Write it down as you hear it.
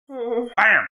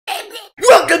Bam!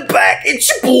 Welcome back, it's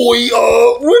your boy.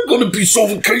 We're gonna be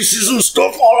solving cases and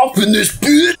stuff all up in this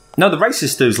bit. No, the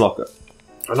racist dude's locker.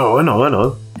 I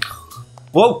know.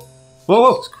 Whoa!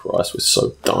 Jesus Christ, we're so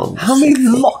dumb. How many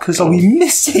lockers are we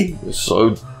missing? We're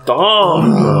so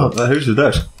dumb. Who's the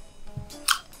dash?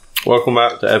 Welcome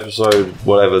back to episode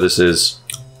whatever this is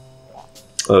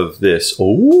of this.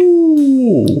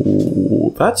 Ooh,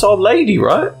 that's our lady,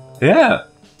 right? Yeah.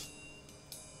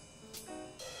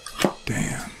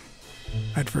 Damn.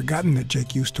 I'd forgotten that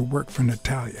Jake used to work for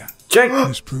Natalia. Jake!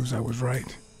 This proves I was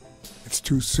right. It's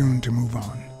too soon to move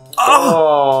on.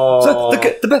 Oh! The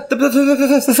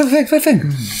thing.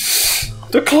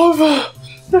 The clover!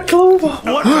 The clover!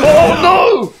 What?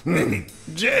 Oh no!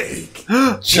 Jake!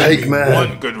 Jake, man.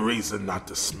 One good reason not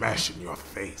to smash in your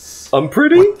face. I'm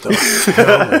pretty? What the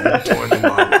hell are you doing in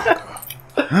my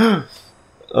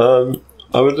locker?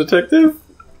 I'm a detective?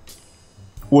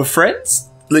 We're friends?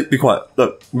 Look, be quiet.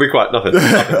 Look. Be quiet, nothing.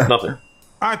 Nothing.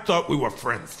 I thought we were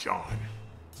friends, John.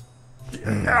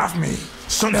 Get off me.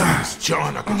 Sometimes,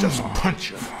 John, I can just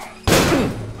punch you.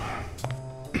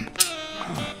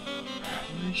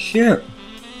 Shit.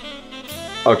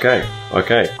 Okay.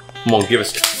 Come on, give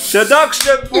us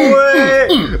Deduction, boy!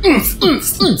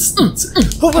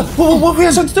 What we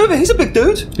have something to do with it? He's a big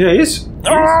dude. Yeah, he is.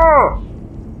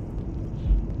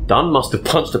 Dunn must have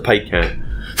punched a paint can.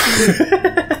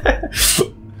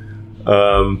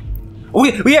 Oh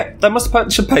yeah, they must have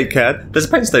punched a paint can. There's a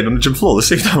paint stain on the gym floor. Let's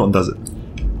see if that one does it.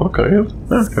 Okay, yeah.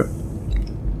 Okay.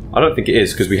 I don't think it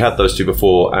is, because we had those two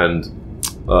before, and...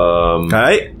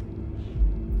 Okay.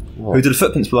 What? Who did the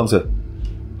footprints belong to?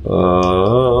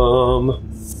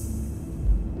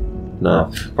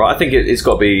 No. Right, I think it's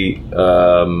got to be...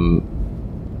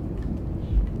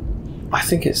 I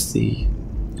think it's the...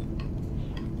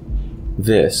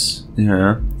 This.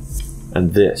 Yeah.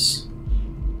 And this.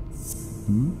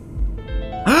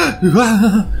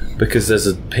 Because there's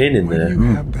a pin in Why there. do you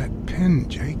have that pin,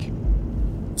 Jake?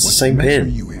 It's the same What mess are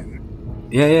pin. you in?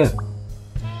 Yeah.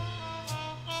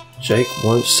 Jake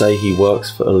won't say he works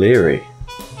for O'Leary.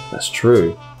 That's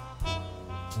true.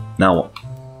 Now what?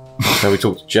 Now we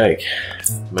talk to Jake.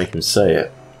 Make him say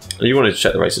it. You wanted to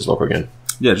check the racist locker again?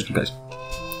 Yeah, just in case.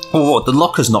 Oh, what? The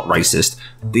locker's not racist.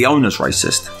 The owner's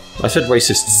racist. I said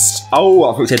racists. Oh,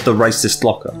 I thought you said the racist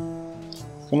locker.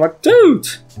 I'm like, dude!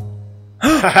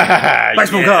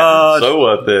 Baseball card! So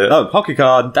worth it. Oh, hockey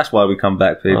card. That's why we come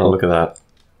back, people. Oh, look at that.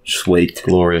 Sweet.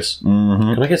 Glorious.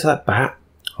 Mm-hmm. Can I get to that bat?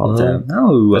 Hot damn.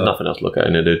 No. There's nothing else to look at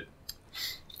in it, dude.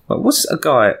 What's a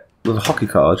guy with a hockey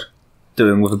card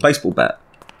doing with a baseball bat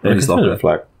in his locker?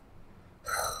 Flag.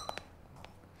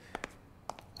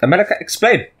 America,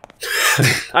 explain.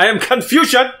 I am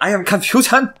Confucian! I am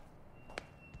Confucian.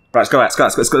 Right,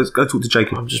 let's go talk to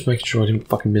Jacob. I'm just making sure I didn't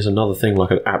fucking miss another thing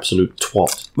like an absolute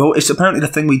twat. Well, it's apparently the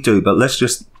thing we do, but let's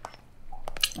just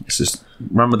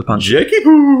run with the punch. Jakey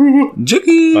poo!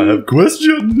 Jakey! I have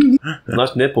questions.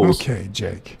 Nice nipples. Okay,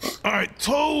 Jake. I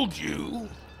told you.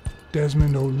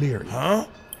 Desmond O'Leary. Huh?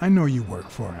 I know you work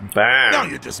for him. Bam! Now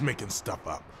you're just making stuff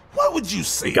up. Why would you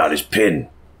say He got his pin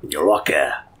in your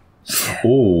locker.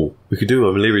 Ooh, we could do what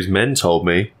O'Leary's men told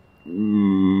me.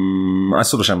 I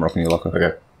saw the shamrock in your locker.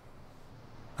 Okay.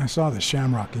 I saw the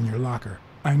shamrock in your locker.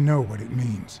 I know what it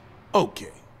means.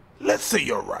 Okay, let's say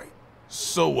you're right.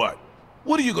 So what?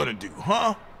 What are you gonna do,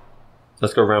 huh?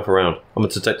 Let's go round for round. I'm a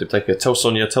detective. Tell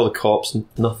Sonia, tell the cops,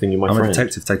 nothing, you're my I'm friend. a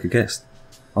detective, take a guess.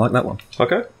 I like that one.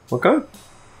 Okay.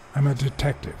 I'm a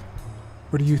detective.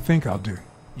 What do you think I'll do?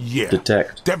 Yeah.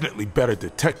 Detect. Definitely better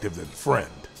detective than friend.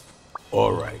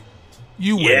 All right.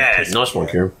 You win. Yeah, nice one,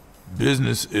 Kieran.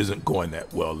 Business isn't going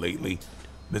that well lately.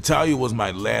 Natalia was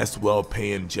my last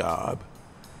well-paying job,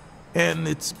 and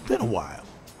it's been a while.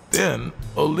 Then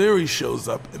O'Leary shows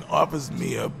up and offers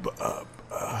me a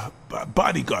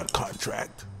bodyguard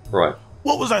contract. Right.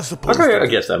 What was I supposed to Okay, do? I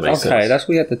guess that makes sense. Okay, that's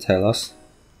what you had to tell us.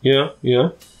 Yeah.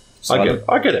 I get it.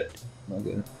 I get it.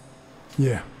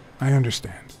 Yeah, I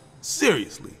understand.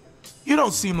 Seriously, you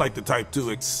don't seem like the type to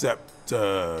accept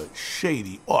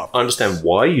shady offers. I understand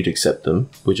why you'd accept them.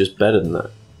 We're just better than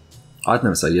that. I'd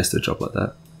never say yes to a job like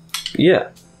that. Yeah,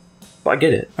 but I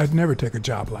get it. I'd never take a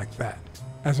job like that.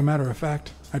 As a matter of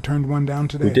fact, I turned one down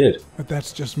today. We did. But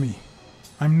that's just me.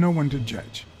 I'm no one to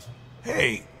judge.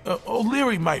 Hey,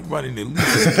 O'Leary might run an illegal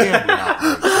gambling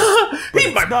operation.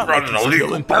 He might run an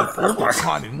illegal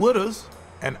conning with us,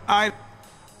 and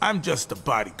I'm just a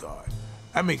bodyguard.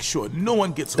 I make sure no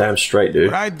one gets Damn hurt. straight, dude.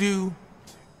 What I do,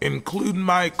 including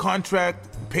my contract,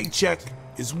 paycheck,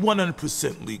 is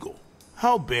 100% legal.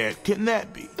 How bad can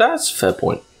that be? That's a fair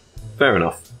point. Fair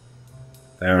enough.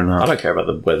 Fair enough. I don't care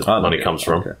about where the money comes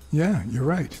from. Okay. Yeah, you're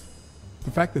right.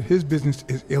 The fact that his business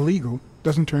is illegal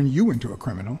doesn't turn you into a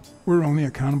criminal. We're only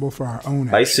accountable for our own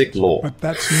actions. Basic law. But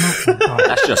that's not what Bob...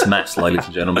 That's just maths, ladies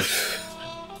and gentlemen.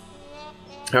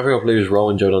 Having Leader's role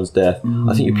in Joe Dunn's death.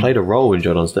 I think you played a role in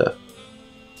Joe Dunn's death.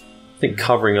 I think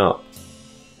covering up.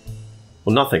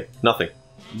 Well, nothing. Nothing.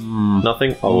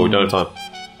 Nothing? Oh, we don't have time.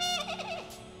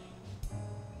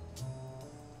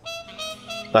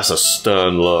 That's a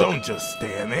stern look. Don't just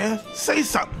stand there. Say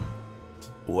something.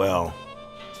 Well,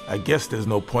 I guess there's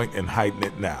no point in hiding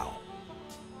it now.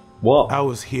 What? I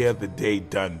was here the day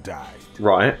Dunn died.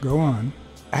 Right. Go on.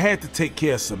 I had to take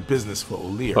care of some business for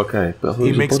O'Leary. Okay, but who's He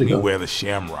your makes me bodyguard? wear the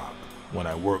shamrock when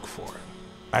I work for him.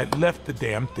 I left the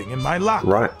damn thing in my locker.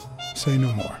 Right. Say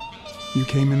no more. You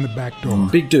came in the back door.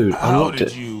 Big dude, How unlocked did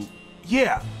it. you...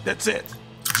 Yeah, that's it.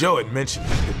 Joe had mentioned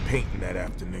he'd been painting that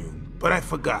afternoon, but I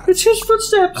forgot. It's his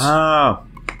footsteps. Ah.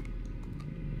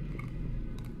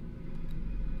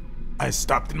 I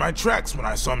stopped in my tracks when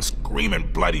I saw him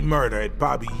screaming bloody murder at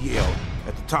Bobby Yale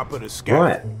at the top of the scaffold.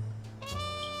 Right.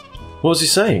 What was he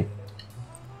saying?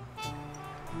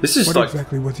 This is What like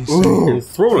exactly was he saying?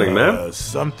 enthralling, man.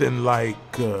 Something like,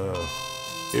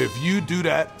 if you do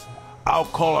that, I'll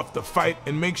call off the fight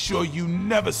and make sure you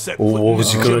never set foot in What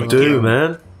was this he gym gonna do, again.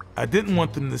 man? I didn't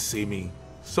want them to see me,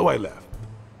 so I left.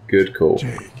 Good call.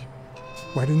 Jake,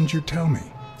 why didn't you tell me?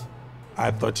 I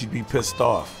thought you'd be pissed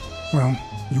off. Well,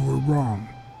 you were wrong.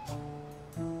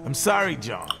 I'm sorry,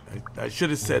 John. I should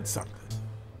have said something.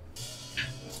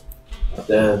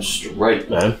 Damn straight,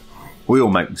 man. We all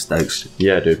make mistakes.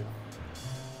 Yeah, dude.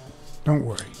 Don't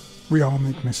worry. We all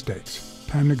make mistakes.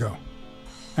 Time to go.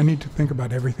 I need to think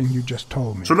about everything you just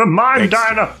told me. To the mine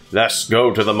diner! Let's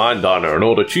go to the mine diner and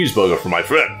order cheeseburger for my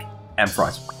friend. And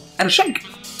fries. And a shake!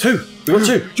 2. We got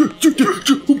 2.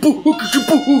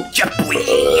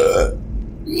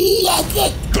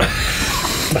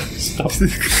 Stop.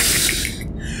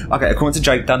 Okay, according to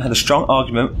Jake, Dunn had a strong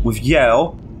argument with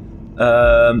Yale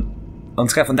on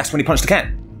scaffold, and that's when he punched the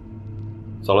can.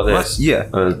 So like this. Yeah.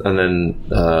 And then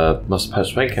must have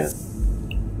patched paint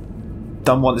can.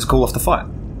 Dunn wanted to call off the fight.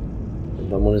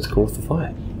 And then wanted to call off the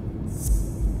fight.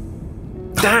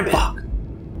 Damn it! Fuck.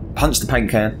 Punch the paint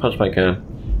can. Punch paint can.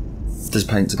 There's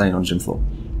paint today on the gym floor.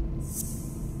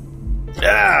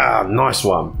 Ah, nice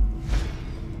one.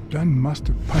 Dunn must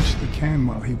have punched the can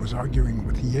while he was arguing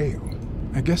with Yale.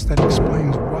 I guess that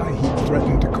explains why he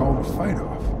threatened to call the fight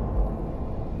off.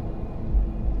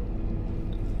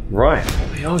 Right. What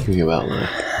are we arguing about now?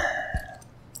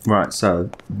 Right, so,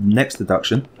 next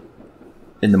deduction.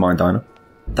 In the mine diner.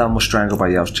 Dunn was strangled by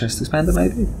Yale's chest expander,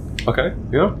 maybe? Okay,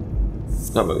 yeah.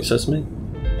 That makes sense to me.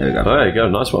 There we go. There you go,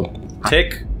 nice one.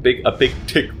 Tick. A big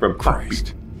tick from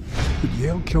Christ. Did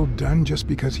Yale kill Dunn just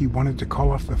because he wanted to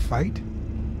call off the fight?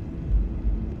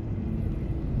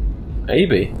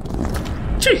 Maybe.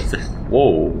 Jesus!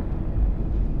 Whoa.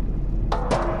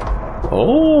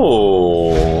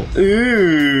 Oh.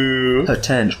 Ooh. Her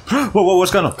tenge. Whoa,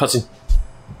 what's going on? Cutscene.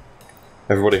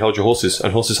 Everybody hold your horses,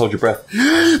 and horses hold your breath.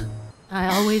 I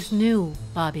always knew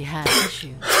Bobby had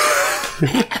issues.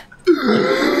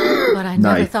 But I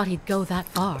never thought he'd go that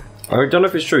far. I don't know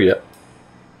if it's true yet.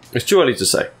 It's too early to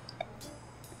say.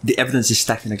 The evidence is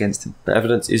stacking against him. The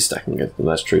evidence is stacking against him,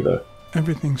 that's true though.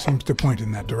 Everything seems to point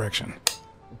in that direction.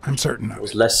 I'm certain of I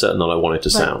was it. less certain than I wanted to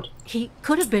But sound. he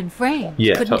could have been framed,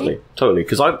 Yeah, couldn't totally. Totally.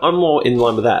 Because I'm more in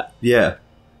line with that. Yeah.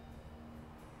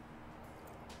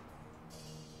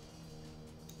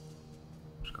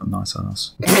 She's got a nice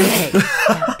ass. he? Hey,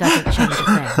 that doesn't change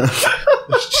a thing.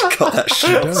 She's got that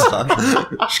shot,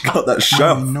 son. She's got that I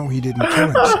shot. know he didn't kill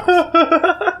himself.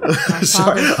 My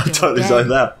Sorry, father's I still totally dead, saying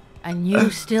that. and you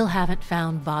still haven't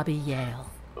found Bobby Yale.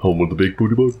 Home with the big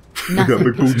booty bug.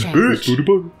 Nothing has changed. Booty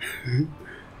bug.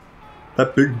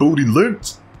 That big booty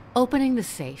lint. Opening the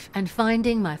safe and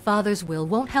finding my father's will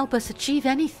won't help us achieve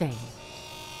anything.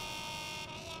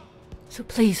 So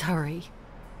please hurry.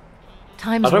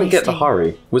 Time's I don't get the wasting.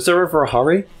 hurry. Was there ever a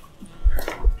hurry?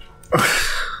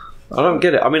 I don't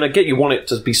get it. I mean, I get you want it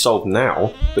to be solved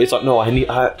now, but it's like, no,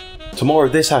 tomorrow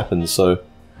this happens, so...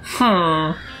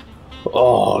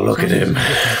 Oh, look at him.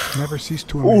 Never cease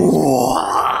to amaze me.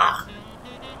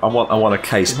 I want a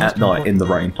case at night in the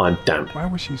rain. I'm damp. Why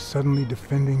was she suddenly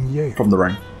defending Yale? From the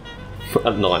rain.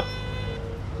 At night.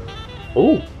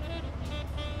 Ooh.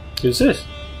 Who's this?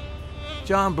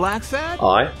 John Blacksad?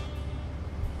 I?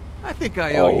 I think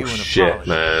I owe you Oh an shit, apology.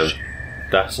 man.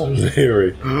 That's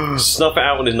O'Leary. Snuff it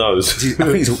out on his nose. I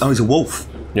think he's a wolf.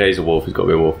 Yeah, he's a wolf. He's got to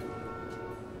be a wolf.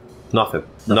 Nothing.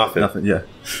 Nothing. Nothing, yeah.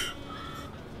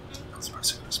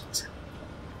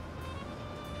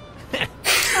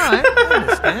 Alright, I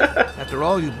understand. After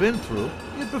all you've been through,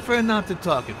 you'd prefer not to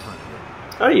talk in front of her.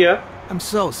 Oh, yeah. I'm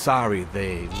so sorry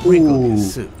they wrinkled your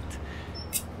suit.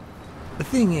 The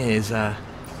thing is, they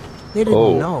didn't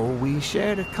know we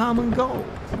shared a common goal.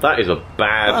 That is a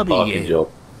bad fucking job.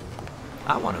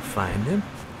 I want to find him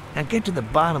and get to the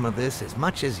bottom of this as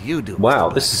much as you do. Wow,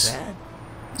 Mr. this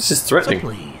Blacksad. is threatening. So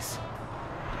please,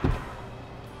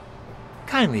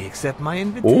 kindly accept my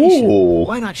invitation. Ooh.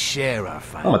 Why not share our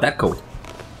fight? Oh, my dad called.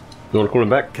 You want to call him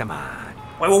back? Come on.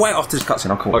 Wait, after this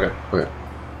cutscene, I'll call him. Okay.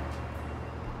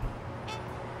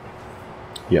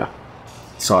 Yeah.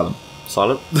 Silent.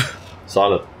 Silent?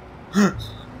 Silent.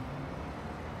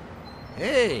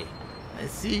 Hey, I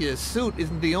see your suit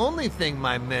isn't the only thing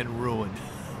my men ruined.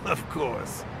 Of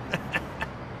course.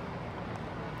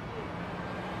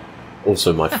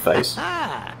 Also my face.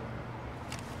 I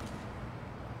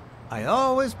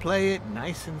always play it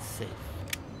nice and safe.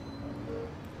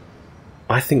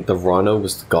 I think the Rhino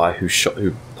was the guy who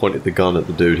pointed the gun at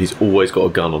the dude. He's always got a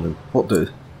gun on him. What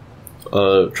dude?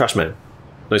 Trash man.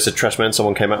 They said trash man,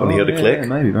 someone came out and he heard a click. Yeah,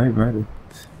 maybe.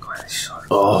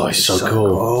 God, He's so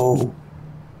cool.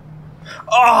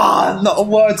 Ah, not a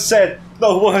word said.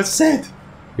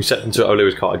 You set into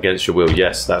O'Leary's car against your will.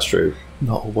 Yes, that's true.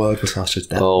 Not a word was uttered.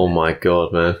 Oh my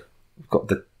god, man. We've got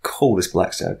the coolest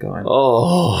Blacksad guy.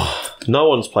 Oh, no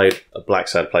one's played a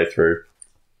Blacksad playthrough.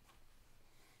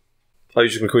 Oh, you're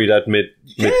just gonna call your dad mid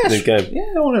game? Yeah,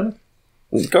 whatever.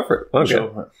 Go for it. Okay.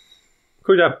 Sure.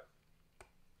 Call your dad.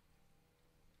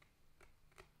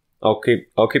 I'll keep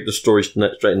the story straight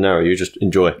and narrow. You just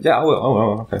enjoy. Yeah, I will.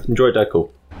 Oh, okay. Enjoy dad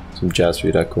call. Some jazz for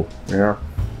your dad call. Yeah.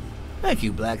 Thank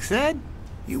you, Blacksad.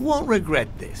 You won't regret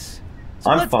this. So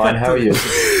I'm let's fine. cut How are to you?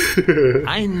 the-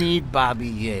 I need Bobby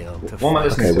Yale to What am I fight.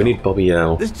 listening Okay, to? we need Bobby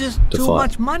Yale. There's just to too fight.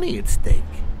 much money at stake.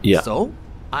 Yeah. So,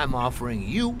 I'm offering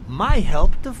you my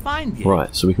help to find Yale.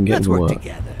 Right, so we can get Let's him to work work.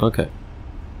 together. Okay.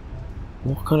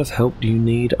 What kind of help do you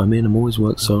need? I mean, I'm always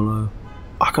work solo.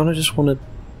 I kind of just want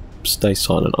to stay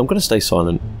silent. I'm going to stay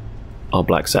silent. Our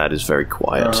Blacksad is very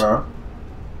quiet.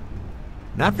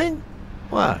 Nothing?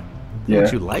 What? Yeah.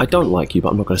 Don't you like I don't me? like you, but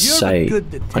I'm not going to You're say a good I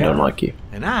don't detective. like you.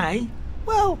 And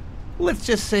well, let's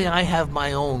just say I have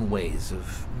my own ways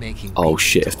of making Oh people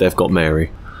shit, if talk. they've got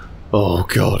Mary. Oh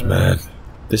god, man.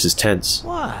 This is tense.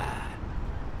 What?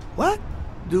 What?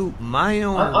 Do my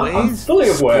own I'm ways fully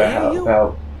aware scare you?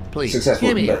 how Please, successful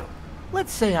hear me it out.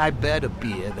 Let's say I bet a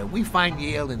beer that we find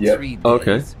Yale in Yep. 3 days.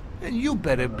 Okay. And you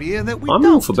bet a beer that we I'm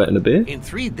don't. all for betting a beer. In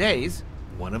 3 days,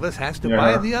 one of us has to Yeah.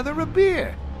 buy the other a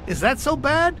beer. Is that so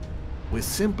bad? We're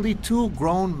simply two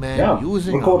grown men Yeah,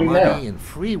 using our recording money now. and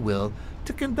free will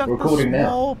to conduct a Recording now.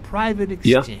 small private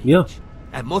Yeah, exchange. yeah.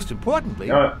 And most importantly,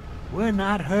 Yeah. we're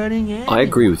not hurting anyone. I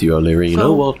agree with you, O'Leary. You So,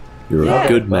 know what? You're Yeah, a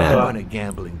good I man. run a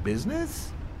gambling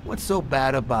business. What's so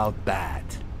bad about that?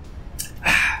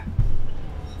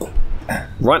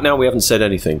 Right now, we haven't said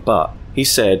anything, but he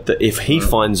said that if he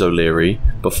finds O'Leary,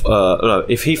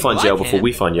 if he finds Well, I Yale before can't.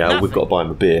 we find Yale, we've Nothing. got to buy him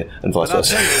a beer, and vice But I'll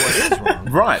versa. tell you what is wrong.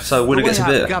 Right, so we're The gonna get way some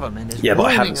our beer. government is Yeah, but I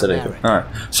haven't ruining said anything. America.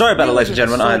 Alright. Sorry about it, We ladies live and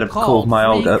in a gentlemen. I had to so-called call my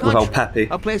old free with old country, Pappy.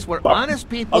 a place where honest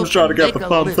people I'm trying to can get the make a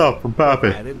thumbs living, up from Pappy.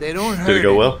 provided they don't hurt Did it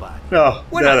go well? anybody. Oh,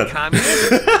 We're damn not it.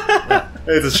 communists.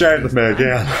 It's a shame to me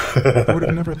again. I would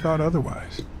have never thought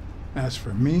otherwise. As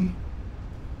for me,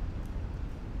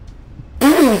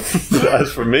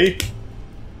 As for me,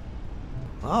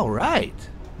 All right.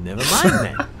 Never mind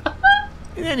then.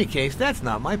 In any case, that's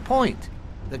not my point.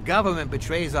 The government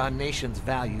betrays our nation's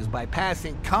values by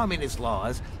passing communist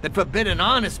laws that forbid an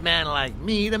honest man like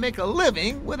me to make a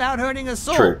living without hurting a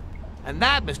soul. True. And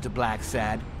that, Mr.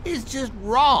 Blacksad, is just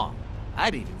wrong.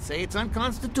 I'd even say it's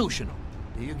unconstitutional.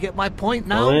 Do you get my point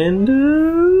now?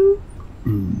 and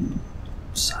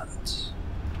Silence.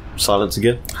 silence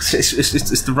again.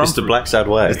 It's the run. It's the Blacksad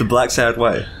way. It's the Blacksad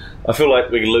way. I feel like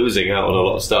we're losing out on a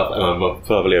lot of stuff, and I'm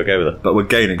perfectly okay with it. But we're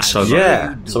gaining so much.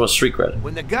 Yeah, so much street cred.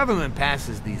 When the government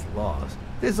passes these laws,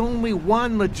 there's only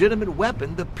one legitimate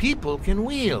weapon the people can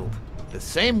wield. The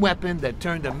same weapon that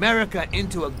turned America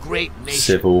into a great nation.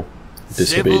 Civil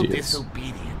Civil disobedience.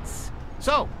 disobedience.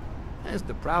 So, as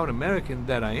the proud American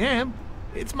that I am,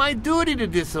 it's my duty to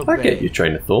disobey. I get your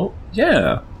train of thought.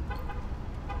 Yeah.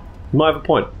 You might have a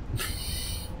point.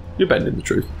 You're bending the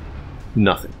truth.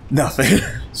 Nothing. Nothing.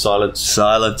 Silence.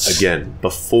 Silence. Again,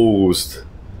 befoozed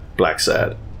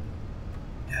Blacksad.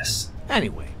 Yes.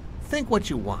 Anyway, think what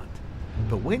you want.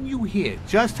 But when you hear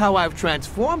just how I've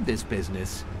transformed this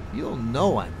business, you'll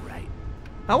know I'm right.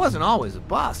 I wasn't always a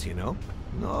boss, you know.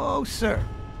 No, sir.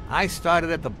 I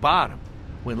started at the bottom,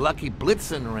 when Lucky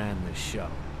Blitzen ran the show.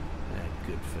 That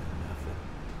good for nothing.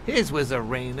 His was a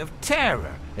reign of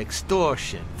terror,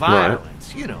 extortion,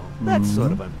 violence, you know, that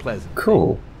sort of unpleasant.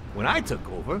 Cool. When I took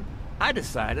over, I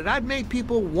decided I'd make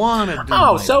people want to do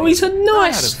Oh, my so he's a bidding, not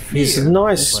nice- out of fear, He's a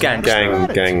nice but out of gang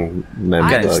strategy. member,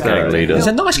 I decided gang to leader. He's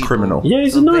a help nice people criminal. Yeah,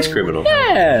 he's a so nice they criminal. would help.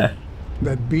 Yeah.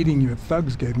 That beating your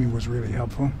thugs gave me was really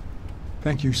helpful.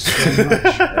 Thank you so much.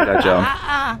 There you go,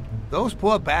 John. Those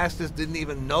poor bastards didn't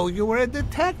even know you were a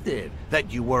detective,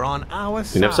 that you were on our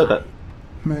side. You never said that.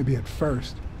 Maybe at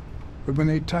first. But when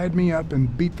they tied me up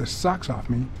and beat the socks off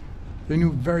me, they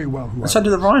knew very well who I was. So did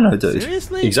the Rhino dude.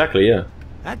 Seriously? Exactly, yeah.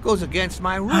 That goes against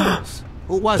my rules.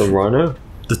 Who was The it? Rhino?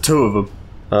 The two of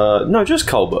them. No, just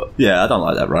Colbert. Yeah, I don't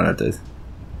like that Rhino dude.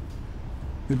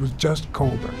 It was just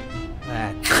Colbert.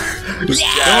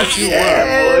 Don't you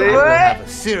worry. We'll have a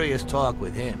serious talk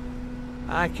with him.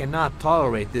 I cannot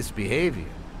tolerate this behavior.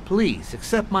 Please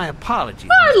accept my apology.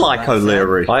 I like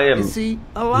O'Leary. I am. You see,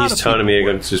 a lot He's of turning me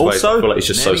people against his ways. Also, I feel like he's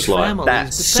just so many sly. families That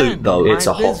depend suit, though, on my It's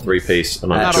a hot business. three-piece,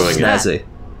 and I'm Not enjoying only it. that, Snazzy.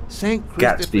 St. Gatsby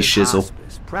Christopher's shizzle.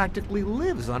 Hospice practically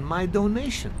lives on my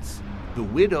donations. The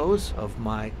widows of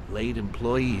my late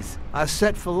employees are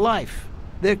set for life.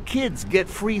 Their kids get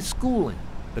free schooling.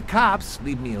 The cops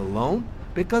leave me alone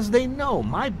because they know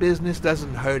my business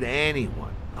doesn't hurt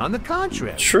anyone. On the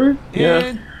contrary. True. Yeah.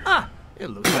 And, it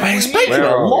looks like He's we're making here.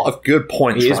 a lot of good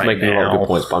points. He is right making a lot of now. good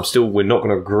points, but I'm still. We're not going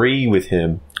to agree with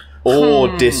him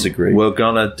or disagree. We're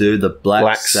gonna do the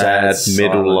Blacksad Blacksad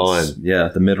middle silence. line. Yeah,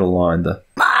 the middle line. The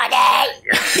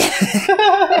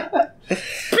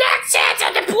Blacksad's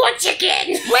on the porch again.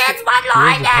 Where's my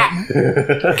liner?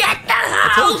 Get the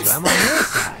I told you, house. I'm on your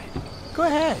side. Go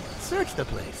ahead, search the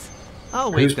place.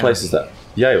 I'll wait Whose down place is here. that?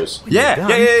 Yale's. When you're yeah,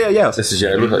 done, yeah. This is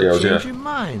Yale. Look like Yale's, change yeah. your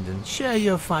mind and share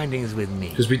your findings with me.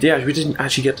 Because we didn't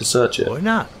actually get to search it. Or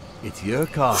not. It's your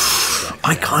call.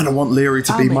 I kind of want Leary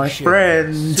to I'll be make my sure you're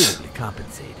friend. suitably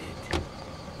compensated.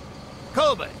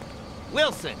 Colbert,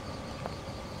 Wilson.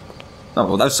 Oh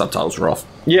well, those subtitles are off.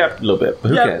 Yeah, a little bit. But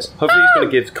who Yeah. cares? Hopefully he's going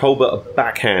to give Colbert a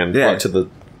backhand Yeah. right to the...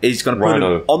 He's gonna put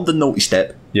Rhino. him on the naughty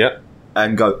step Yeah.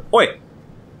 and go, "Oi,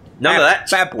 None of that.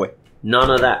 bad boy." None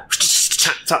of that.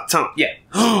 Tap, tap, tap. Yeah.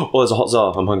 Oh, there's a hot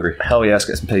czar. I'm hungry. Hell yeah, let's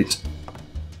get some pizza.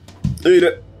 Eat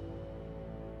it.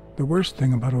 The worst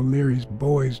thing about O'Leary's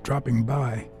boys dropping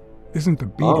by isn't the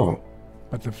beating, Oh.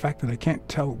 but the fact that I can't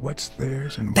tell what's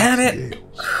theirs and Damn what's it.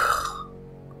 Yale's.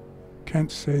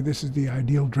 Can't say this is the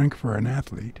ideal drink for an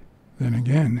athlete. Then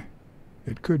again,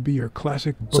 it could be your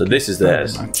classic So bookie this is thug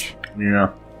theirs. lunch. Yeah.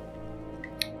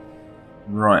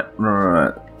 Right.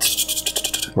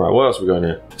 Right, what else are we going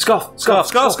here? Scarf! Scarf,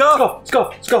 scarf, scarf.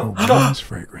 Scarf! A Scarf! woman's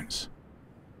fragrance.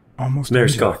 Almost Mary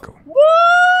Scarf. identical.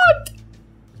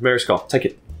 Mary Scarf, take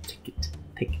it. Take it.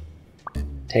 Take it.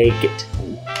 Take it.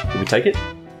 Did we take it?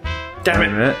 Damn Wait a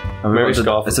it. minute. Mary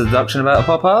Scarf. It's a deduction about a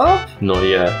pop-up? Not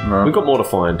yet. No. We've got more to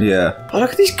find. Yeah. Oh,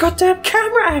 look at these goddamn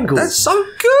camera angles. That's so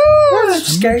good! That's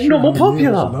just I'm not getting sure more how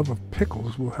Yale's popular. love of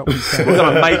pickles will help me We're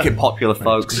gonna make it popular, But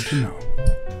folks. it's good to know.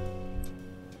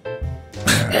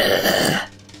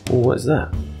 Oh, what is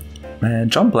that? Man,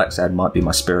 John Blacksad might be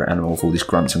my spirit animal with all these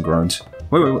grunts and groans.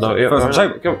 Wait, No, yeah, first no, on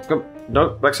no, table. come. No,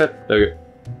 Blacksad. There we go.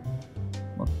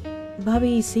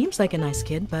 Bobby seems like a nice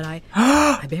kid, but I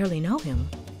barely know him.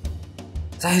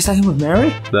 Is that him with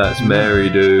Mary? That's Mary,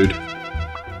 dude.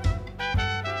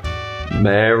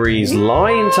 Mary's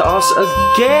lying to us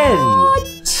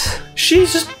again.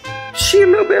 She's just... She a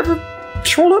little bit of a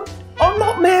trollop. I'm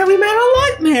not Mary, man. I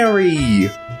like Mary.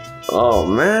 Oh,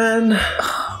 man.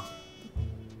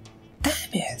 Damn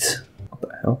it. What the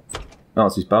hell? Oh,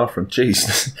 it's his bathroom.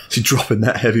 Jeez. She's dropping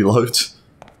that heavy load.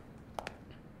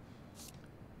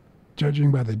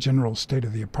 Judging by the general state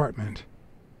of the apartment,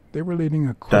 they were leading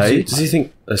a Dave? Does he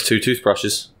think there's 2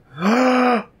 toothbrushes?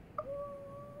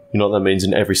 You know what that means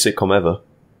in every sitcom ever?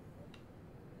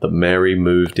 That Mary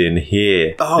moved in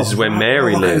here. This is where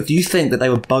Mary lived. Do you think that they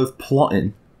were both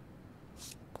plotting?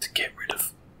 To get rid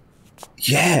of...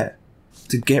 Yeah.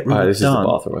 To get rid Alright, of this is the Dunn.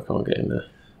 bathroom. I can't get in there.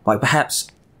 Like, perhaps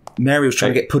Mary was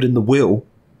trying to get put in the will.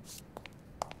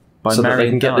 By So that they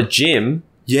marrying can get Dunn. the gym.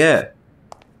 Yeah.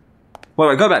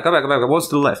 Wait, go back. What's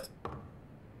to the left?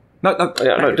 No.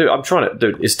 Yeah, no, dude, I'm trying to...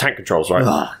 Dude, it's tank controls, right?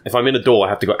 Ugh. If I'm in a door, I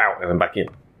have to go out and then back in.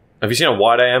 Have you seen how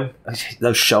wide I am?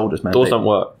 Those shoulders, man. Doors don't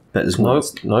work. Bet there's Nope,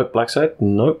 ones. nope, Blacksad.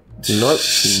 Nope, nope,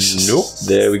 nope.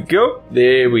 There we go.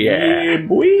 There we are.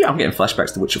 Boy, I'm getting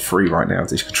flashbacks to Witcher 3 right now with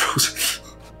these controls.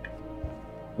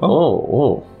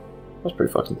 Oh, that's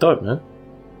pretty fucking dope, man.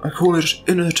 I call it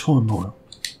inner turmoil.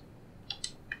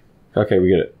 Okay, we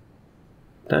get it.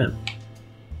 Damn.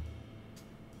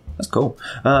 That's cool.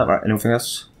 Right, anything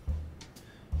else?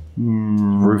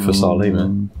 Rufus Ali,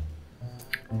 man.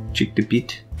 Chick the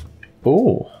bit.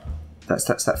 Oh. That's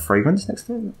that fragrance next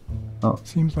to it?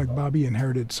 Seems like Bobby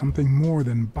inherited something more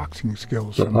than boxing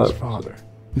skills from his father.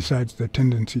 Besides the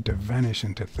tendency to vanish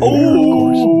into thin air, of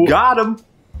course. Got him!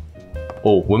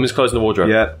 Oh, women's clothes in the wardrobe.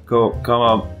 Yeah, cool. Come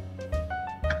on.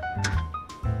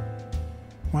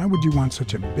 Why would you want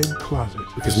such a big closet?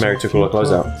 Because with Mary so took all her few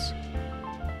clothes out.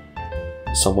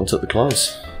 Someone took the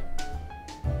clothes.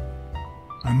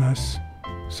 Unless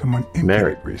someone emptied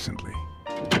Mary. it recently.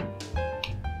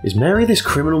 Is Mary this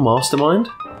criminal mastermind?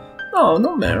 Oh,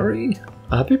 not Mary.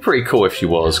 That'd be pretty cool if she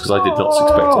was, because I did not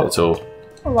suspect it at all.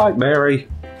 I like Mary.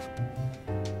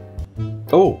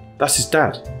 Oh, that's his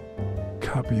dad.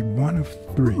 Copy 1 of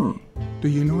 3. Do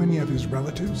you know any of his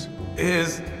relatives?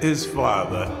 His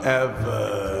father,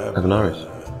 Avenarius.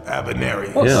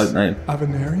 Avenarius. What's Yeah. his name?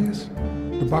 Avenarius?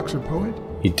 The boxer poet?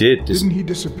 He did. Didn't he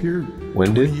disappear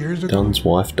When 20 did years ago? Dunn's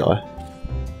wife die?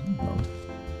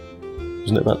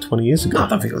 Wasn't it about 20 years ago? I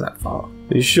don't think it was that far.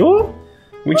 Are you sure?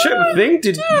 We checked the thing.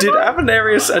 Did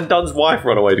Avenarius and Dunn's wife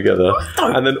run away together?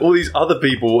 And then all these other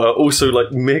people are also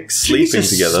like mixed sleeping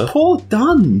together. Poor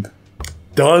Dunn.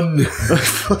 Dunn.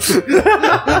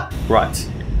 Right.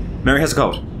 Mary has a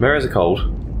cold. Mary has a cold.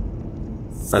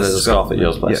 And there's a scarf at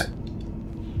Yale's place. Yeah.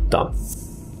 Done.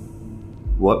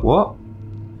 What?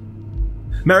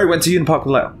 Mary went to Union Park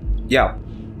with Leo. Yeah.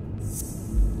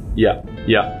 Yeah.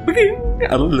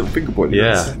 I love a little finger point.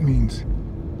 Yeah. That means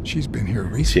she's been here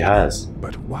recently. She has.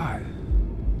 But why?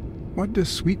 What does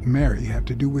Sweet Mary have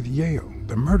to do with Yale,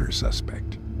 the murder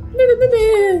suspect?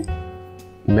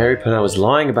 Mary Purnell was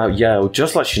lying about Yale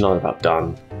just like she lied about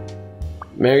Dunn.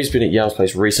 Mary's been at Yale's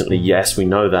place recently, yes, we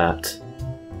know that.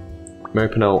 Mary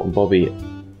Purnell and Bobby...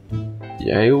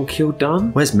 Yale killed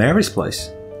Dunn? Where's Mary's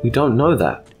place? We don't know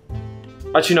that.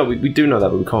 Actually, no, we do know that,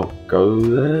 but we can't go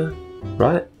there,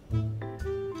 right?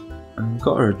 We've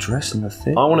got her address in the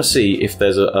thing. I want to see if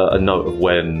there's a note of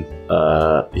when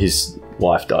his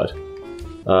wife died.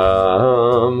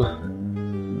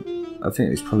 I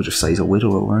think it's probably just say he's a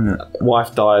widower, won't it?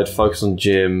 Wife died, focus on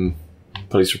Jim,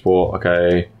 police report,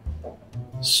 okay.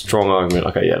 Strong argument,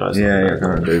 okay, yeah, no. It's Yeah, not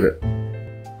go and do it.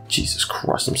 Jesus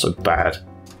Christ, I'm so bad.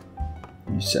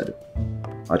 You said it.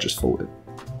 I just thought it.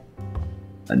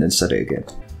 And then said it again.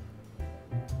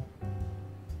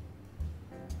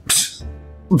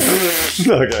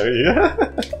 Okay, yeah.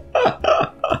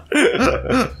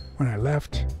 When I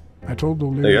left, I told There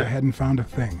you O'Leary go. I hadn't found a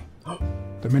thing.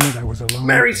 The minute I was alone...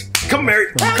 Come, Mary!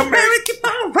 Come, Mary! Keep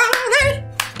on running!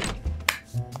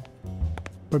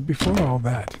 But before all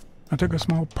that, I took a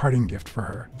small parting gift for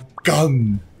her.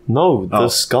 Gun! No, the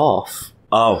scarf.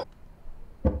 Oh.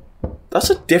 That's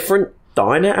a different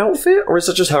diner outfit? Or is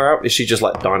that just her outfit? Is she just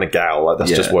like diner gal? Like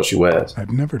that's just what she wears?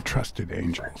 I've never trusted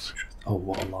angels. Oh,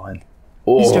 what a line.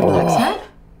 Mr. Blacksad?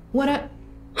 What a...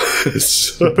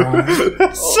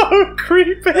 so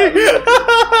creepy.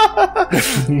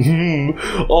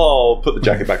 Oh, put the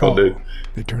jacket back on, dude.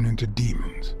 They turn into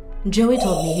demons. Joey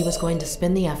told me he was going to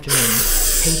spend the afternoon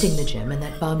painting the gym and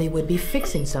that Bobby would be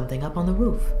fixing something up on the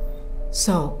roof.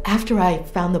 So, after I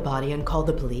found the body and called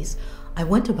the police, I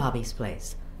went to Bobby's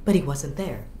place, but he wasn't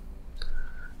there.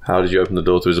 How did you open the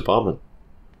door to his apartment?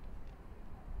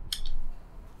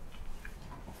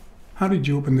 How did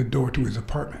you open the door to his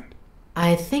apartment?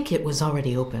 I think it was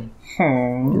already open.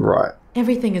 Right.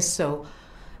 Everything is so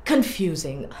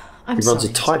confusing. He runs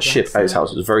a tight ship at his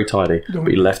house. It's very tidy, but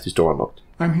he left his door unlocked.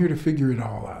 I'm here to figure it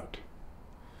all out.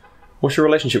 What's your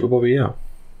relationship with Bobby Yale?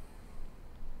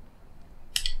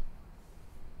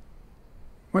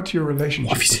 What's your relationship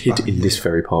What if he's with hid Bobby in this Yale?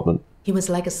 very apartment? He was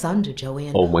like a son to Joey,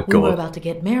 and Oh my we were God. about to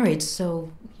get married,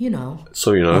 so, you know.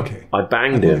 So you know, Okay. I I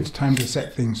banged think him. it's time to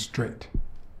set things straight.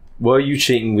 Were you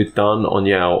cheating with Dunn on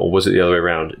Yale, or was it the other way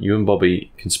around? You and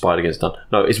Bobby conspired against Dunn.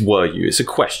 No, it's were you. It's a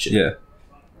question. Yeah.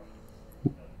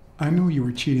 I know you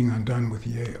were cheating on Dunn with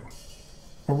Yale.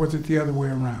 Or was it the other way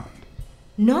around?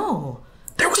 No.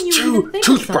 There How was can you two even think of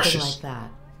something toothbrushes. like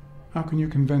that? How can you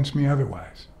convince me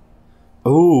otherwise?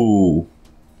 Ooh.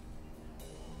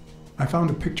 I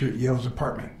found a picture at Yale's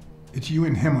apartment. It's you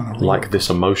and him on a roller Like this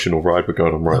emotional ride we're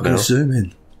going on right I'm gonna now. zoom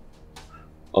in.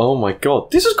 Oh my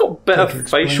god, this has got better Can't you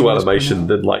explain facial what's animation going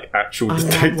than like actual I'm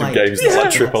not detective white. games that's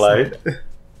like AAA.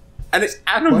 And it's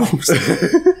animals.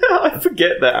 I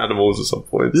forget they're animals at some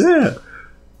point. Yeah.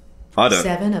 I don't.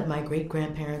 7 of my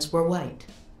great-grandparents were white.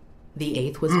 The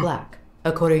 8th was black.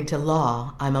 According to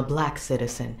law, I'm a black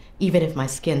citizen, even if my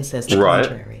skin says the Right.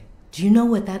 contrary. Do you know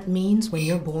what that means when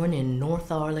you're born in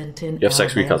North Arlington, You have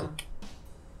sex with your Alabama? cousin.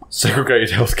 Segregated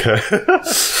healthcare.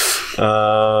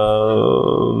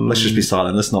 Let's just be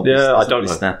silent. Let's not. Yeah, I let's not don't be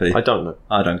know. Snappy. I don't know.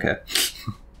 I don't care.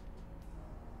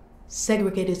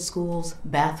 Segregated schools,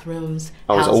 bathrooms,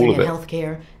 Oh, it's housing all of and it.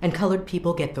 healthcare, and colored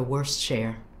people get the worst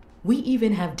share. We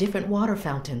even have different water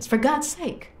fountains, for God's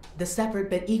sake. the separate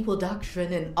but equal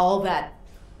doctrine and all that.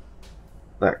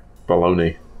 That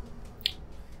baloney.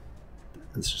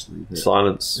 Let's just leave it.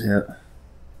 Silence. Yeah.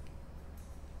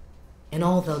 And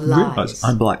all the lies.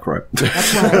 I'm black, right?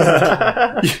 That's why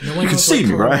I was told. No one can knows see what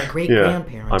me, color right? my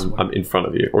great-grandparents were. I'm in front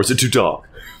of you. Or is it too dark?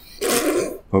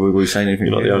 Well, were we saying anything?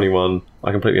 You're not the only one.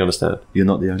 I completely understand. You're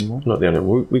not the only one? You're not the only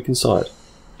one. We can side.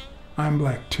 I'm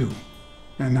black too,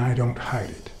 and I don't hide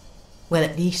it. Well,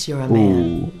 at least you're a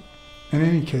man. Ooh. In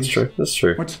any case, That's true. That's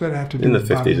true. what's that have to do In the with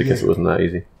 50s, Bobby I guess it Yale? wasn't that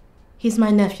easy. He's my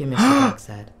nephew, Mr.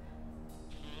 Blacksad.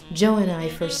 Joe and I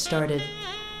first started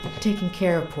taking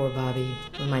care of poor Bobby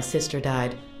when my sister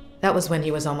died. That was when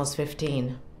he was almost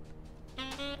 15.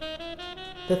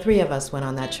 The three of us went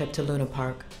on that trip to Luna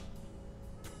Park.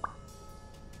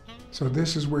 So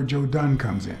this is where Joe Dunn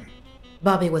comes in.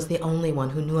 Bobby was the only one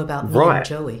who knew about me Right. and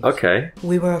Joey. Okay.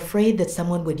 We were afraid that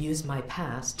someone would use my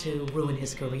past to ruin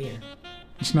his career.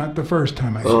 It's not the first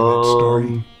time I hear that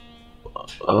story.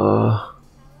 You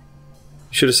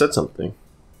should have said something.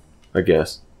 I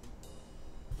guess.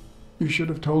 You should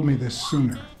have told me this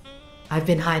sooner. I've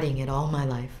been hiding it all my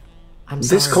life. I'm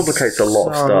sorry. This complicates a lot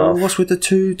of So, stuff. what's with the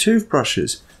 2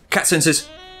 toothbrushes? Cat senses.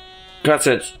 That's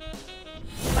it.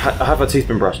 Have her teeth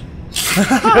been brushed?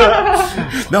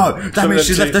 No, that means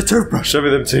she left the toothbrush. Show me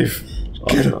them teeth.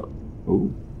 Get it.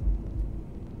 Ooh.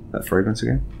 That fragrance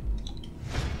again?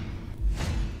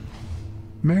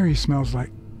 Mary smells like...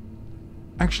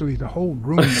 Actually, the whole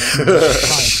room smells like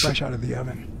pie fresh out of the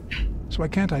oven. So I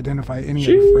can't identify any of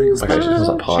the fragrance. Okay, she smells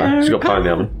like pie. She's got pie in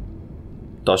the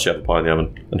oven. Does she have a pie in the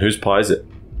oven? And whose pie is it?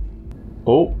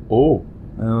 Oh.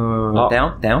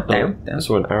 Down. I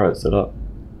saw an arrow set up.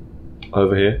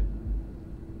 Over here.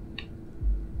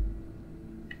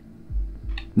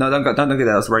 No, don't get that.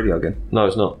 That's the radio again. No,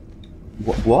 it's not.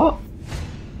 What?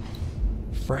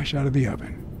 Fresh out of the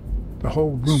oven. The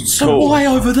whole room. So Cool. why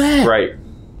over there? Great.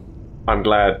 I'm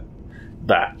glad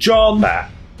that. John,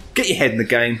 That. get your head in the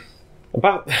game.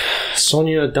 About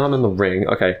Sonia Dunn and the ring.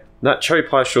 Okay, that cherry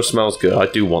pie sure smells good. I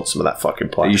do want some of that fucking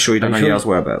pie. Are you sure you don't know Yale's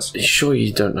whereabouts? Are you sure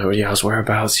you don't know Yale's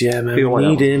whereabouts? Yeah, man. Feel We like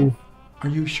need that. him. Are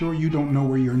you sure you don't know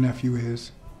where your nephew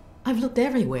is? I've looked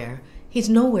everywhere. He's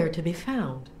nowhere to be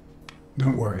found.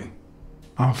 Don't worry.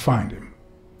 I'll find him.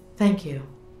 Thank you.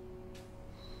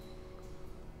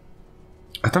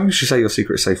 I don't think you should say your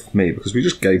secret is safe with me because we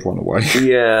just gave one away.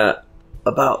 Yeah.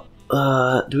 About.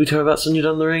 Do we tell about Sonia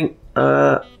Dunn and the ring?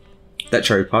 That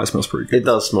cherry pie smells pretty good. It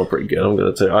does smell pretty good. I'm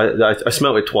gonna tell you. I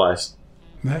smelled it twice.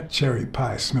 That cherry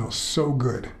pie smells so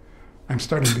good. I'm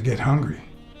starting to get hungry.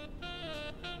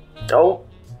 Oh,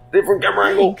 different camera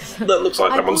angle. That looks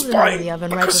like I I'm on pulled it out of spy. the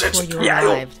oven right Because before it's you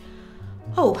Yale. arrived.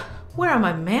 Oh, where are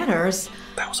my manners?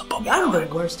 That was a Bobby. I'm the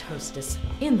worst hostess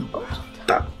in the world.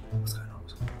 That. What's going on?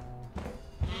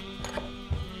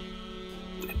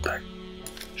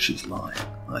 She's lying.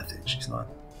 I think she's lying.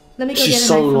 Let me go She's get a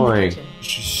so knife from the lying. kitchen.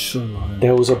 She's so lying.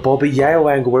 There was a Bobby Yale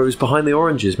angle where he was behind the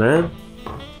oranges, man.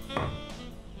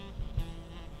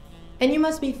 And you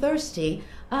must be thirsty.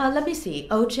 Let me see.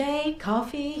 OJ,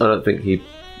 coffee? I don't think he.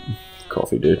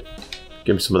 Coffee, dude.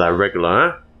 Give me some of that regular,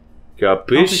 huh?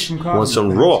 Capiche? some coffee, Want some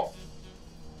thanks. raw?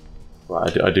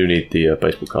 Right, I do need the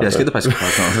baseball card. Yes, though. get the baseball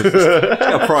card.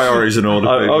 Got priorities in order.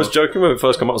 I was joking when it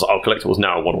first came out. I was like, oh, collectibles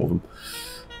now. I want all of them.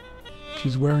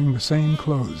 She's wearing the same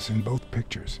clothes in both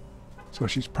pictures, so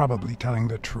she's probably telling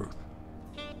the truth.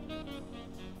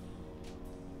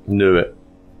 Knew it.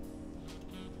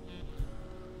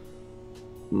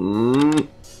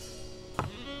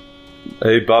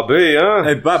 Hey, Bobby, huh?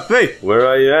 Hey, Bobby. Where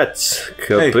are you at?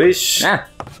 Capiche? Ah.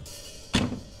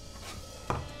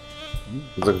 I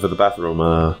was looking for the bathroom.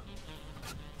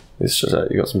 It's just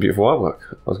you got some beautiful artwork.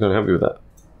 I was going to help you with that.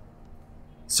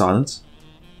 Silence.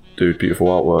 Dude, beautiful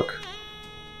artwork.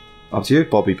 Up to you.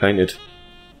 Bobby painted.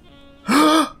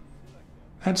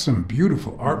 That's some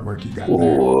beautiful artwork you got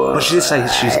there. But she did say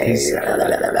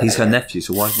he's her nephew,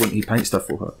 so why wouldn't he paint stuff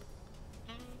for her?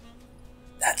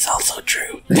 That's also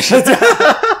true. God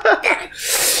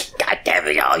damn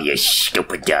it all, you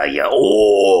stupid you.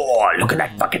 Oh, look at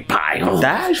that fucking pie. Oh,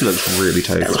 That actually looks really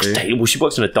that looks tasty. tasty. Well, she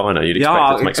works in a diner. You'd expect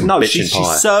her to make some no, bitchin' she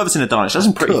pie. serves in a diner. She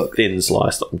doesn't Pretty cook. thin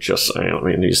sliced. I'm just saying. I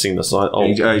mean, you've seen the slice. Oh,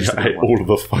 Yeah, you just the ate one. all of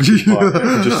the fucking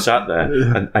pie. You just sat there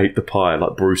and ate the pie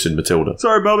like Bruce and Matilda.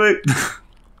 Sorry, Bobby.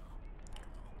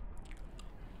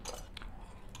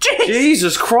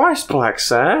 Jesus Christ,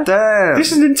 Blacksad! Damn.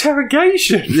 This is an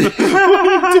interrogation. What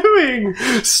are you doing?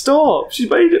 Stop! She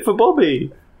made it for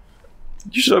Bobby.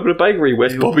 You should open a bakery.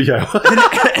 Where's Bobby Yale?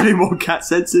 Any more cat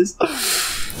senses?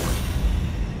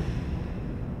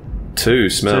 Two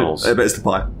smells. I bet it's the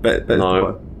pie. Bet it's No.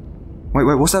 the pie.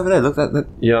 Wait, what's over there? Look, that.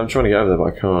 Yeah, I'm trying to get over there,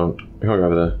 but I can't. I can't go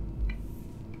over there.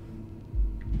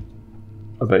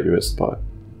 I bet you it's the pie.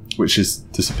 Which has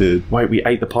disappeared. Wait, we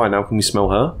ate the pie, now can we smell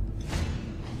her?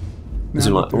 Now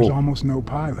like, that there's oh. almost no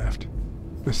pie left.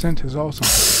 The scent has also...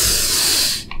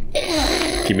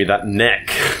 Give me that neck.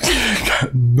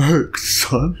 That neck,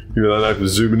 son. Give me that neck,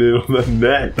 zooming in on that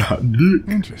neck. That neck.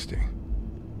 Interesting.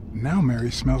 Now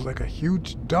Mary smells like a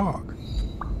huge dog.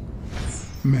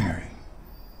 Mary,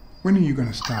 when are you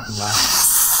gonna stop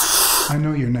laughing? I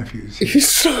know your nephew's here. He's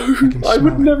so... I would smell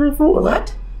it. never have thought of that.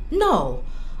 What? No.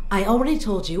 I already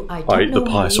told you I don't I ate know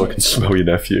the pie who so I he can is. smell your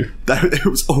nephew. It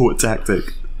was all a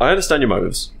tactic. I understand your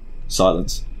motives.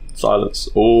 Silence. Silence.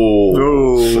 Oh.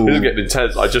 Oh. This is getting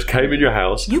intense. I just came in your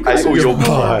house, You can ate all search your the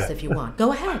whole pie. house if you want.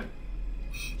 Go ahead.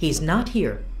 He's not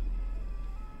here.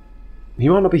 He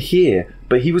might not be here,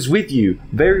 but he was with you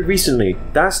very recently.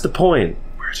 That's the point.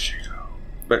 Where did you go?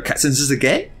 But cat sensors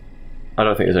again? I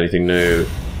don't think there's anything new.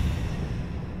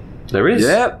 There is.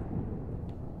 Yep.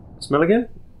 Smell again?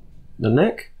 The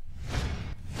neck?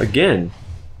 Again.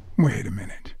 Wait a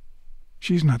minute.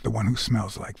 She's not the one who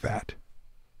smells like that.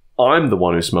 I'm the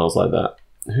one who smells like that.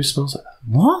 Who smells like that?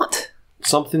 What?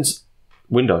 Something's...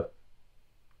 Window.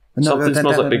 No, Something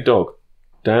smells like big dog.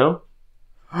 Down?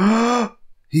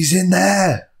 He's in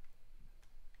there.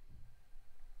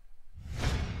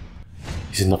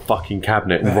 He's in the fucking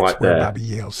cabinet That's right where there. Bobby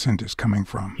Yale's scent is coming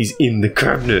from. He's in the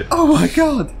cabinet. Oh my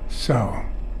god. So,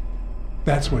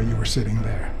 that's why you were sitting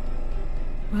there.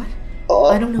 What?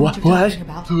 I don't know what you're talking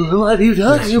about. What are you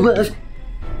Yes, you do.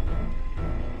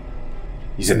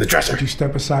 He's in the dresser. Would you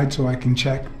step aside so I can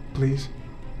check, please?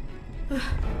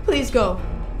 Please go.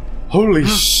 Holy Mary,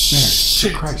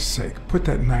 shit. for Christ's sake, put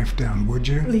that knife down, would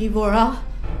you? Leave or I'll...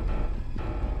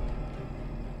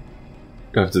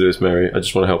 You don't have to do this, Mary. I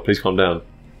just want to help. Please calm down.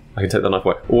 I can take the knife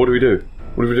away. Oh, what do we do?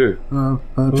 What do we do?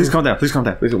 Please calm down. Please calm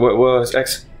down. Please, where's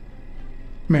X?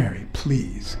 Mary,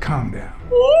 please, calm down.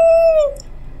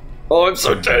 Oh, I'm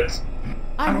so tense.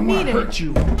 I don't mean want to it. hurt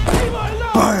you.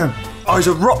 Bam! Oh, he's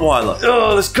a Rottweiler.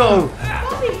 Oh, let's go.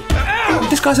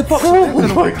 This guy's a boxer. Oh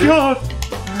my god.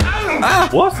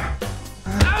 What?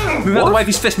 Move out the way of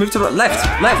his fist. Move to the left.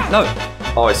 Left. No.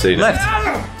 Oh, I see. Left.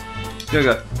 Here we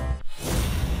go.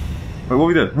 Wait, what are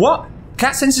we doing? What?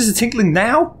 Cat sensors are tinkling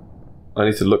now? I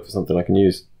need to look for something I can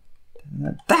use.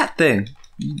 That thing.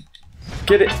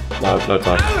 Get it. No, no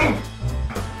time.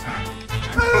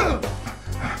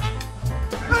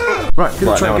 Right, get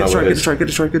Right, the now I know what it is. tray, get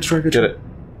the tray. Get it.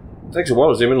 It takes a while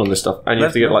to zoom in on this stuff, and you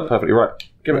have to get it like perfectly right.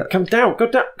 Give it. Come down. Go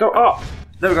down. Go up.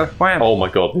 There we go. Wham. Oh my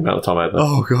god, the amount of time I had there.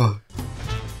 Oh god.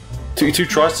 Took you 2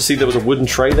 tries to see there was a wooden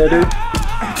tray there, dude.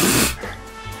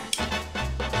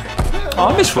 Oh,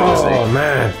 I miss Rosie. Oh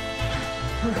man.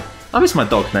 I miss my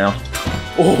dog now.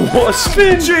 Oh, what a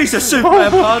spin! Jesus,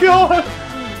 Superman, Oh my god!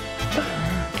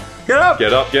 Get up!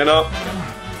 Get up, get up.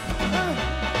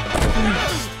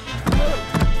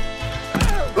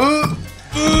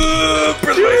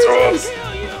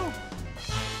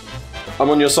 I'm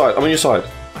on your side, I'm on your side.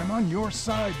 I'm on your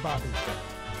side, Bobby.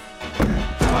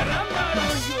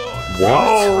 What?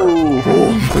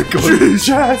 Oh my god.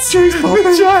 Jeez,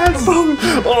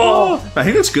 Oh, man,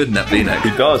 he looks good in that V-neck. He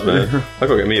does, man. I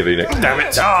gotta get me a V-neck. Damn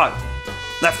it! Ah.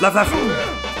 Left.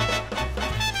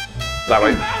 That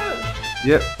way.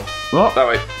 Yep. What? That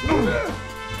way.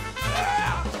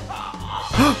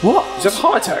 What? Did you have a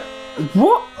heart attack?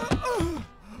 What?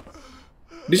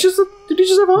 Did you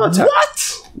just have a heart attack?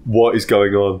 What? What is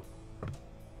going on?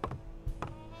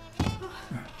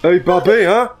 Hey, Bobby,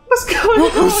 huh? What's going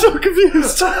on? I'm so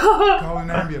confused. Call an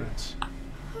ambulance.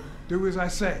 Do as I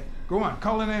say. Go on,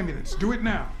 call an ambulance. Do it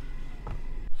now.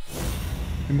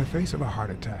 In the face of a heart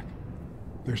attack,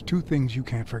 there's 2 things you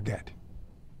can't forget.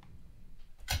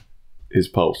 His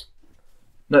pulse.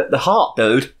 No, the heart,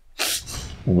 dude.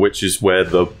 Which is where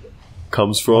the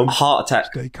comes from. Heart attack.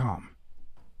 Stay calm.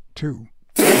 2.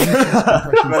 Where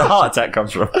the heart attack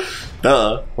comes from. Right,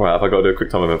 have I got to do a quick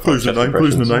time event? Clues in the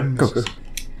name. Go. Mississippi.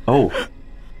 Oh,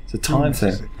 it's a time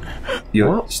thing. You're,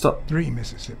 What? Stop. 3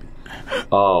 Mississippi.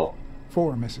 Oh.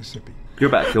 4 Mississippi.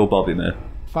 You're back. You're Bobby, man.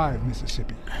 5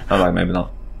 Mississippi. Oh, right, maybe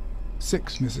not.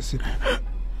 6 Mississippi.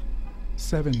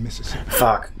 7 Mississippi.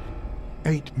 Fuck.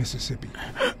 8 Mississippi.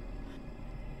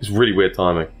 It's really weird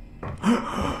timing.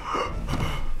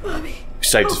 Bobby. He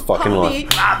saved his fucking life.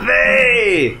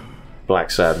 Bobby!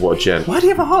 Blacksad, what a gent. Why do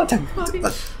you have a heart attack? Bobby.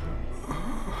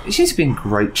 He seems to be in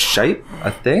great shape, I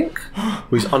think. Well,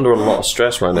 he's under a lot of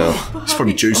stress right now. He's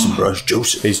probably juicing, bro. He's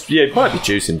juicing. He's he might be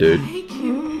juicing, dude.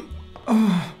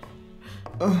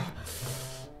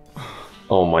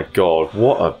 Oh my god,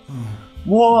 what a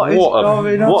What is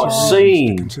going on? what a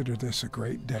scene! Consider this a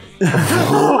great day.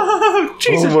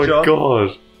 Jesus, Oh my John.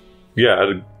 god.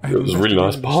 Yeah, it was a really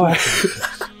nice pie.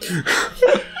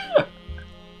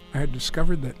 I had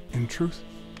discovered that, in truth,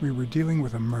 we were dealing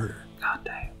with a murder. God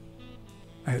damn.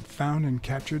 I had found and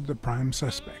captured the prime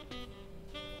suspect.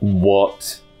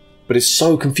 What? But it's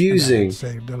so And I confusing. had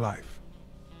saved a life.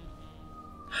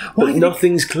 But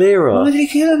nothing's clearer. Why did he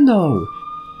kill him though?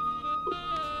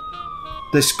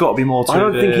 There's got to be more to it. I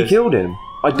don't think he killed him.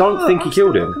 I don't think he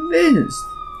killed him. Convinced.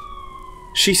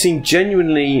 She seemed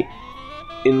genuinely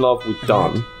in love with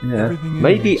Dunn. Yeah. Everything in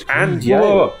Maybe me screamed and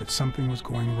Yale. that something was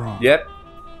going wrong. Yep.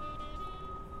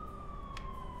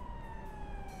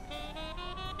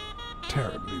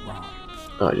 Terribly wrong.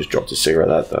 Oh, I just dropped his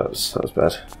cigarette. That was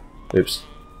bad. Oops.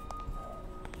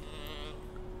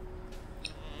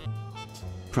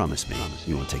 Promise me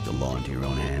you won't take the law into your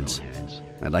own hands.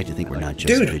 I'd like to think we're not just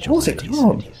Dude, pause it, come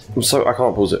on. I'm so I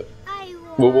can't pause it.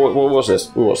 We'll watch this.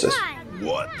 We'll watch this.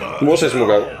 What the? We'll watch this and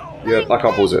we'll go. Yeah, I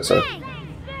can't pause it. So.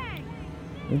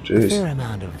 Oh, jeez. Fair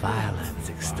amount of violence,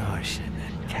 extortion,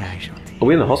 and casualty. Are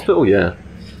we in the hospital? Yeah.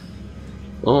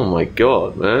 Oh my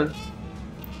god, man.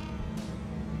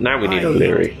 Now we need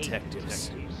O'Leary.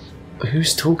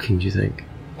 Who's talking, do you think?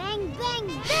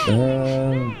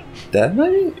 Dad,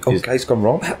 maybe? Okay, it's gone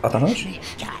wrong. I don't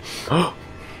know.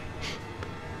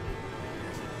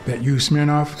 That you,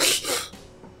 Smirnoff?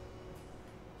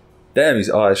 Damn, his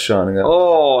eyes shining up.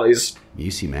 Oh, he's. You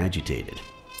seem agitated.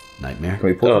 Nightmare? Can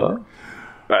we pause it? Right,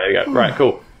 there you go. Right,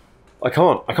 cool. I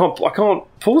can't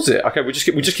pause it. Okay, we just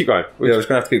keep going. Yeah, we're just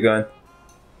gonna have to keep going.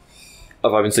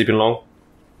 Have I been sleeping long?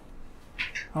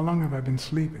 How long have I been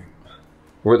sleeping?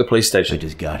 We're at the police I station.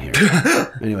 just got here.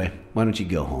 Anyway, why don't you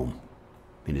go home?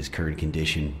 In his current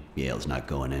condition, Yale's not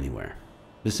going anywhere.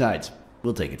 Besides,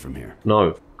 we'll take it from here.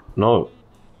 No.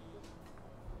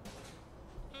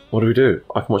 What do we do?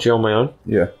 I can watch Yale on my own?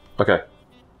 Yeah. Okay.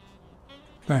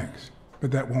 Thanks, but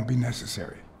that won't be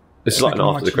necessary. This is like I an can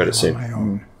after the watch credits Yale scene. on my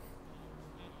own.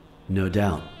 No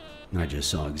doubt. I just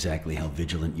saw exactly how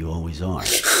vigilant you always are.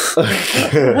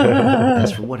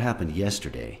 As for what happened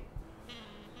yesterday,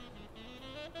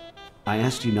 I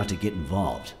asked you not to get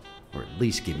involved, or at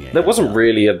least give me a There heads wasn't up.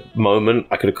 really a moment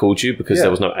I could have called you because Yeah.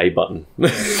 there was no A button. I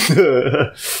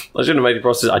shouldn't have made any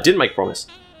promises. I didn't make a promise.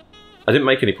 I didn't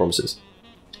make any promises.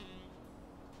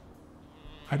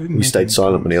 I didn't. We make stayed any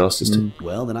silent when he promises. asked us to.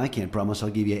 Well, then I can't promise I'll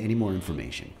give you any more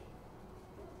information.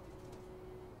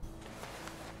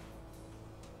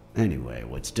 Anyway,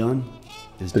 what's done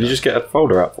is Did done. you just get a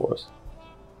folder out for us?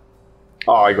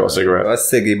 Oh, I got a cigarette. A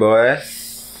ciggy boy.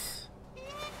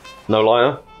 No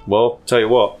lighter? Well, tell you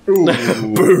what. Boom.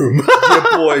 Your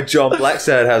boy John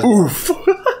Blacksad has. Oof.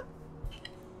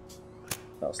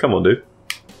 Come on, dude.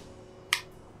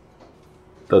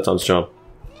 Third time's charm.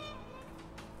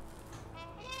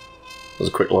 That was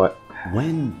a quick light.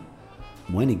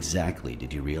 When exactly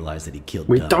did you realize that he killed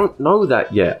We Dunn? don't know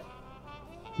that yet.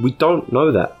 We don't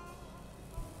know that.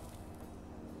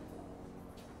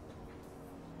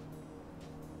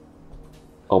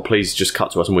 Oh, please just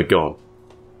cut to us and we're gone.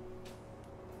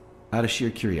 Out of sheer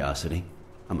curiosity.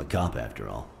 I'm a cop after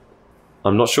all.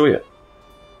 I'm not sure yet.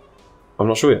 I'm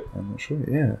not sure yet. I'm not sure,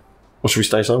 yeah. Or should we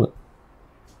stay silent?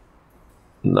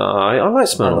 No, I like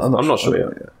Smirnoff. I'm not sure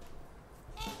yet.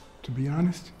 To be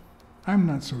honest, I'm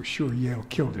not so sure Yale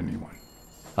killed anyone.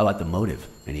 How about the motive?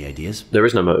 Any ideas? There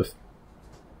is no motive.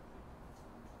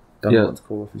 Don't Yeah. want to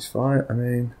call off his fight. I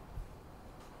mean,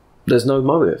 There's no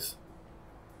motive.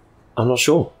 I'm not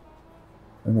sure.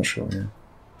 I'm not sure, yeah.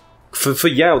 For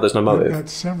Yale, there's no I've motive. got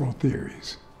several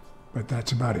theories, but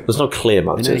that's about it. There's no clear In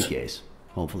any motive. case,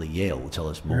 hopefully Yale will tell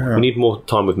us more. We need more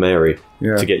time with Mary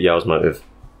Yeah. to get Yale's motive.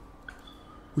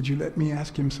 Would you let me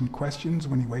ask him some questions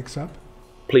when he wakes up?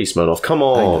 Please, Smirnoff, come I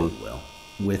know on. you will,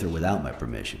 with or without my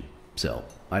permission. So,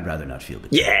 I'd rather not feel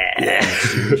betrayed. Yeah!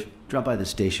 Serge, drop by the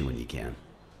station when you can.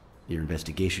 Your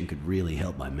investigation could really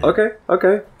help my men.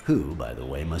 Okay. Who, by the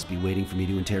way, must be waiting for me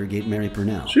to interrogate Mary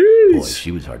Purnell. Jeez. Boy,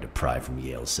 she was hard to pry from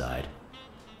Yale's side.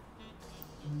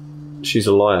 She's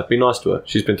a liar. Be nice to her.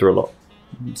 She's been through a lot.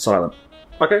 Silent.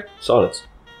 Okay, silence.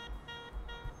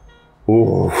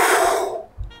 Ooh.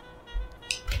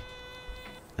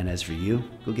 And as for you,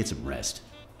 go get some rest.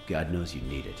 God knows you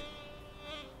need it.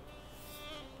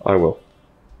 I will.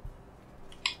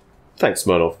 Thanks,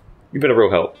 Smirnoff. You've been a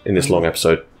real help in this long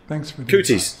episode. Thanks for the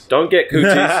Cooties. advice. Don't get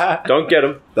cooties. Don't get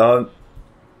them. Don't.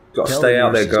 Got to Tell stay the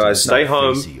out there, nurses to guys. Stay face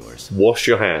home. of yours. Wash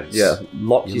your hands. Yeah,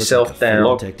 lock You look yourself like a full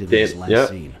down. detective in his last Yeah.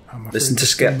 scene. I'm afraid Listen to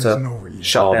this film isn't over Skepta. yet.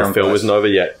 Shut Oh, down, the film guys. isn't over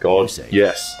yet. God, You say.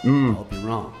 yes. I hope you're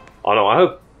wrong. I know.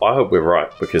 I hope we're right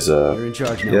because You're in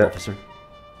charge now, Yeah. officer.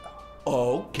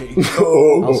 Okay.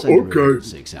 I'll send you in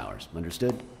 6 hours.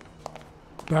 Understood?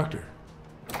 Doctor,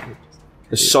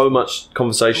 There's so much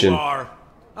conversation.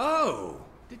 Oh,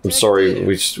 I'm sorry,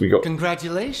 we got...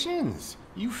 Congratulations.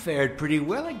 You fared pretty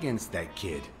well against that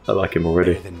kid. I like him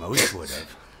already. Better than most would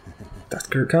have. That's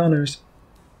Kurt Connors.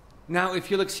 Now, if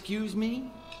you'll excuse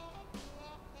me...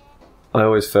 I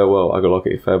always farewell. I got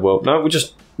lucky. Farewell. No, we're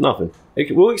just... Nothing.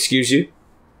 We'll excuse you.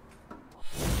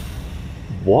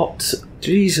 What?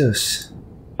 Jesus.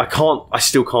 I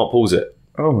still can't pause it.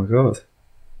 Oh my god.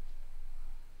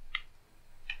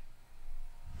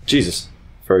 Jesus.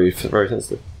 Very, very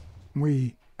sensitive.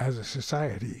 We, as a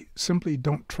society, simply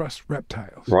don't trust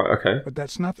reptiles. Right, okay. But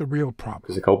that's not the real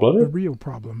problem. Is it cold-blooded? The real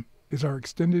problem is our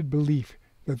extended belief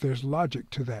that there's logic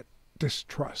to that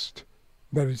distrust,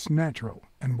 that it's natural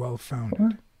and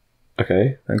well-founded.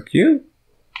 Okay. Thank you.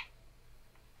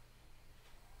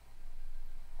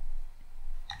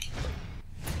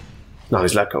 No,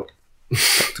 his lab coat.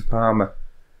 Dr. Palmer.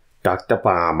 Dr.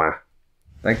 Palmer.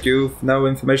 Thank you. No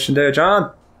information there,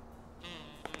 John.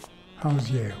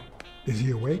 How's Yale? Is he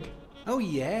awake? Oh,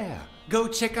 yeah. Go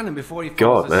check on him before he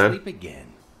falls asleep again.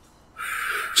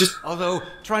 Although,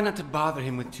 try not to bother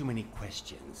him with too many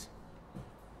questions.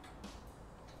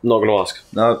 Not gonna ask.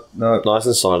 No. Nice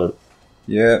and silent.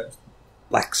 Yeah.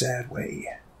 Blacksad way.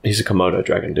 He's a Komodo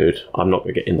dragon, dude. I'm not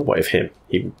gonna get in the way of him.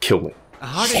 He will kill me. A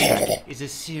heart attack is a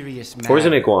serious matter. Or he's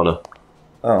an iguana.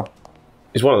 Oh.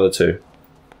 He's one of the two.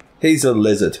 He's a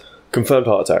lizard. Confirmed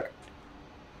heart attack.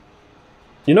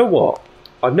 You know what?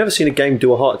 I've never seen a game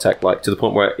do a heart attack, like, to the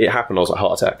point where it happened, I was like,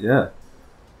 heart attack. Yeah.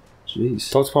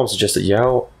 Jeez. Dr. Palmer suggests that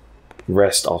Yao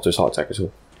rest after his heart attack as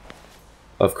well.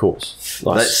 Of course.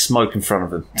 Nice. Let's smoke in front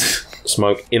of him.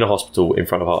 Smoke in a hospital in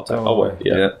front of a heart attack. Oh, wait.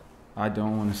 Yeah. I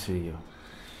don't want to see you.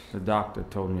 The doctor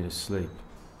told me to sleep.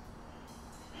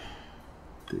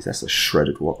 Jeez, that's a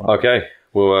shredded one. Okay.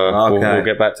 We'll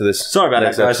get back to this. Sorry about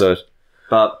next that, guys. episode.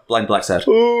 But blame Blacksad.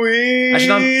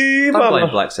 Actually, don't blame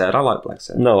Blacksad. I like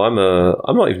Blacksad. No, I'm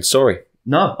not even sorry.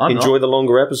 No, I'm Enjoy the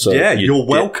longer episode. Yeah, you're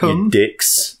welcome. You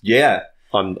dicks. Yeah.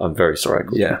 I'm very sorry I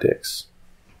called you dicks.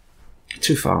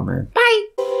 Too far, man.